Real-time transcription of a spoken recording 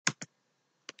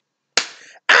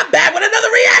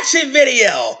reaction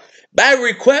video. By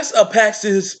request of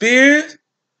Paxton Spears,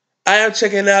 I am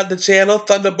checking out the channel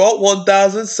Thunderbolt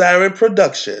 1000 Siren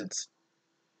Productions.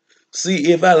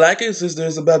 See if I like it, since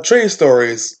there's about train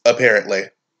stories, apparently.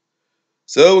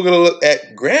 So we're going to look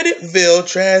at Graniteville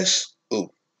trash. Ooh,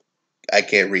 I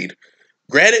can't read.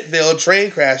 Graniteville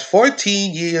train crash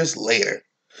 14 years later.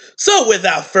 So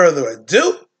without further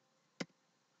ado,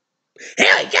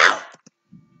 here we go.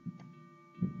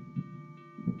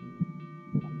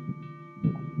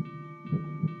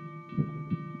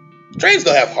 Trains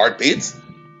don't have heartbeats.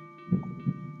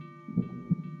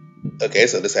 Okay,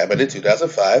 so this happened in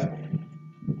 2005.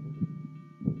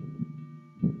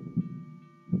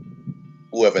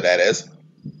 Whoever that is.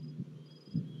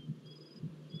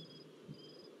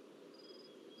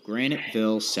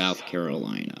 Graniteville, South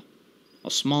Carolina.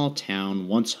 A small town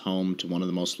once home to one of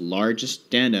the most largest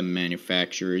denim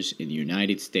manufacturers in the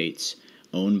United States,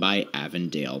 owned by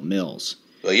Avondale Mills.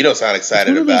 Well, you don't sound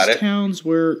excited about it. It's one of those towns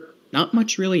where not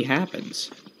much really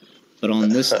happens. But on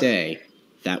this day,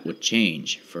 that would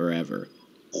change forever.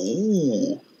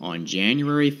 Ooh. On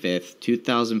January 5th,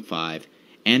 2005,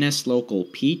 NS Local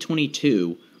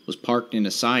P22 was parked in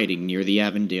a siding near the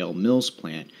Avondale Mills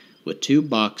plant with 2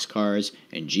 boxcars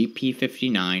and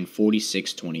GP59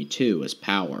 4622 as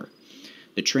power.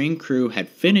 The train crew had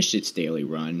finished its daily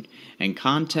run and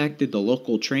contacted the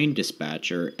local train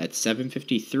dispatcher at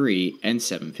 7:53 and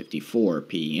 7:54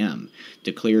 p.m.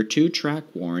 to clear 2 track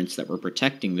warrants that were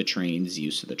protecting the train's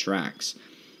use of the tracks.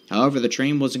 However, the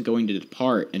train wasn't going to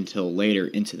depart until later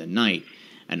into the night,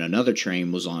 and another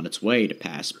train was on its way to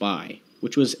pass by,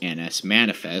 which was NS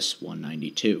Manifest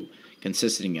 192,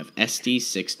 consisting of SD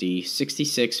 60,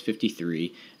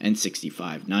 6653, and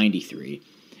 6593.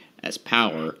 As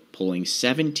power, pulling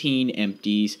 17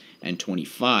 empties and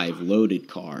 25 loaded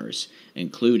cars,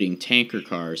 including tanker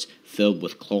cars filled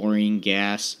with chlorine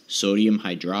gas, sodium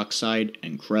hydroxide,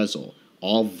 and Cresol,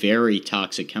 all very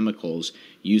toxic chemicals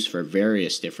used for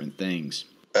various different things.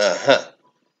 The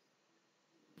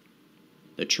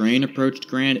train approached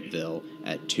Graniteville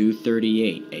at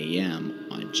 2:38 a.m.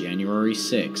 on January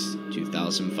 6,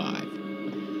 2005.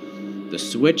 The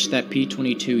switch that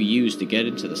P22 used to get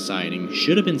into the siding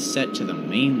should have been set to the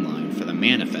main line for the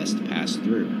manifest to pass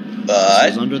through. This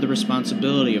was under the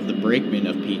responsibility of the brakeman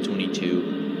of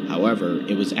P22. However,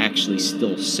 it was actually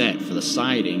still set for the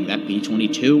siding that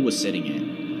P22 was sitting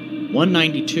in.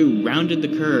 192 rounded the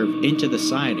curve into the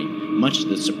siding, much to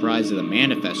the surprise of the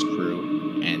manifest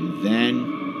crew, and then...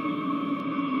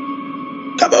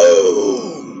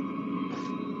 Kaboom!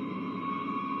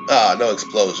 Ah, no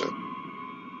explosion.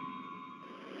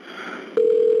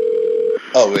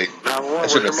 Oh, wait. I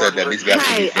shouldn't have said that. These guys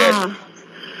should be dead.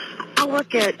 I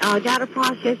work at data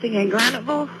processing in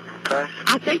Graniteville. Okay.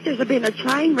 I think there's been a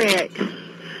train wreck.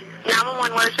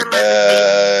 911, where's your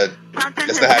emergency?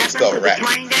 That's not how you spell wreck. There's a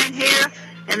train down here,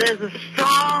 and there's a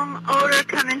strong odor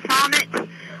coming from it.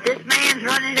 This man's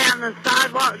running down the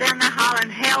sidewalk down there hollering,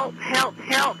 help, help,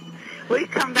 help. We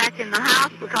come back in the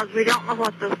house because we don't know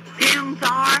what the fumes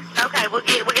are. Okay, we'll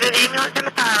get an ambulance and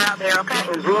a fire out there, okay?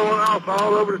 It's blowing off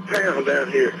all over the town down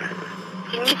here.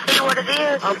 Can you see what it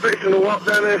is? I'm fixing to walk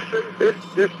down there. A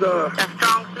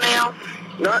strong smell?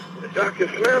 I can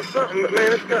smell something, but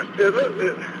man,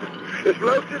 it's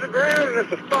low to the ground and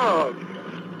it's a fog.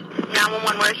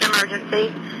 911, where's your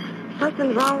emergency?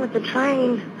 Something's wrong with the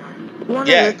train. One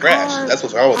Yeah, of it the crashed. cars, That's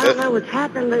what's wrong with I it. don't know what's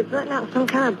happened, but it's letting out some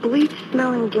kind of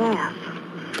bleach-smelling gas.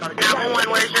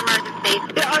 911, where's your emergency?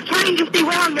 A train just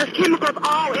derailed. There's chemicals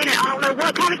all in it. I don't know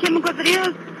what kind of chemicals it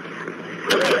is.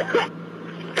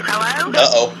 Hello?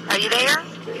 Uh-oh. Are you there?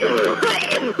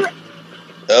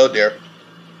 Oh, dear.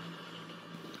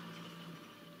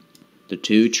 The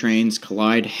 2 trains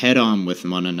collide head-on with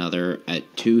one another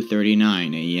at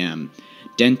 2:39 a.m.,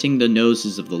 denting the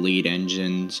noses of the lead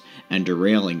engines and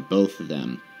derailing both of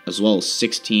them, as well as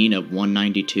 16 of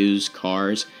 192's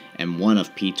cars and 1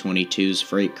 of P22's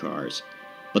freight cars.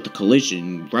 But the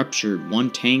collision ruptured one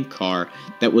tank car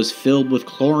that was filled with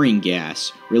chlorine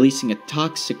gas, releasing a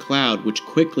toxic cloud which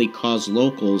quickly caused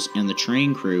locals and the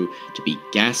train crew to be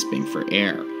gasping for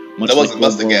air, much like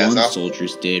World War I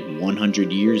soldiers did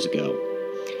 100 years ago.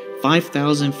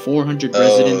 5,400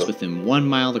 residents within 1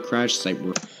 mile of the crash site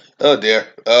were... Oh, dear.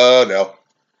 Oh, no.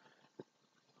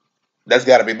 That's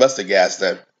gotta be mustard gas,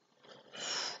 then.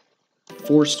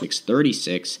 Forced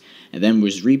 636, and then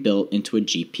was rebuilt into a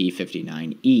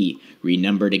GP59E,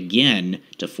 renumbered again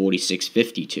to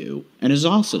 4652, and is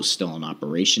also still in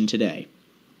operation today.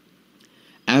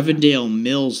 Avondale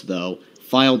Mills, though,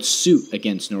 filed suit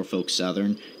against Norfolk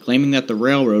Southern, claiming that the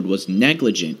railroad was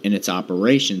negligent in its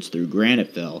operations through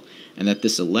Graniteville, and that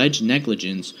this alleged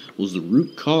negligence was the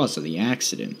root cause of the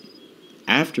accident.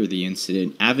 After the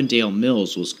incident, Avondale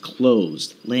Mills was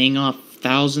closed, laying off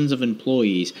thousands of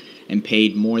employees and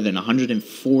paid more than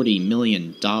 $140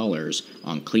 million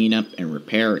on cleanup and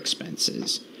repair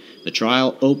expenses. The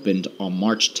trial opened on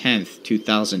March 10,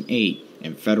 2008,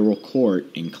 in federal court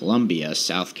in Columbia,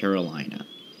 South Carolina.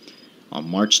 On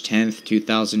March 10,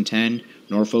 2010,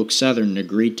 Norfolk Southern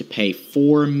agreed to pay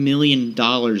 $4 million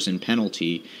in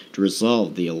penalty to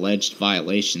resolve the alleged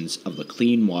violations of the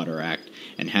Clean Water Act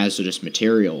and hazardous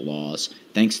material laws,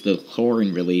 thanks to the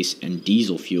chlorine release and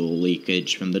diesel fuel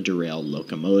leakage from the derailed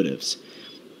locomotives.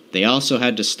 They also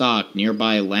had to stock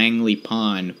nearby Langley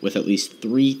Pond with at least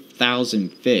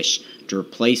 3,000 fish to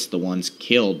replace the ones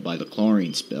killed by the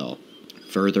chlorine spill.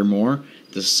 Furthermore,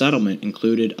 the settlement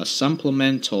included a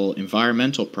supplemental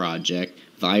environmental project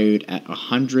valued at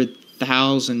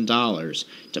 $100,000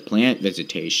 to plant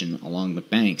vegetation along the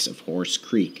banks of Horse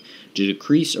Creek to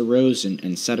decrease erosion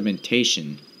and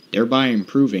sedimentation, thereby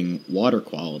improving water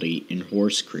quality in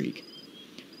Horse Creek.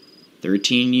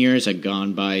 13 years had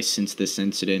gone by since this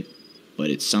incident, but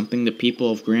it's something the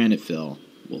people of Graniteville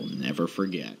will never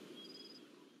forget.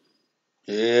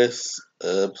 It's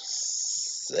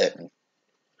upsetting.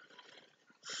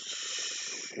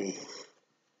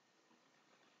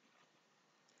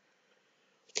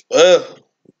 Well,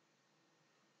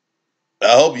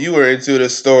 I hope you were into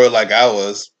this story like I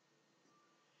was.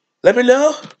 Let me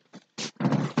know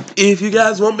if you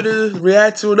guys want me to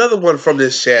react to another one from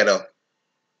this channel.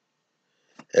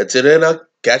 Until then, I'll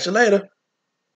catch you later.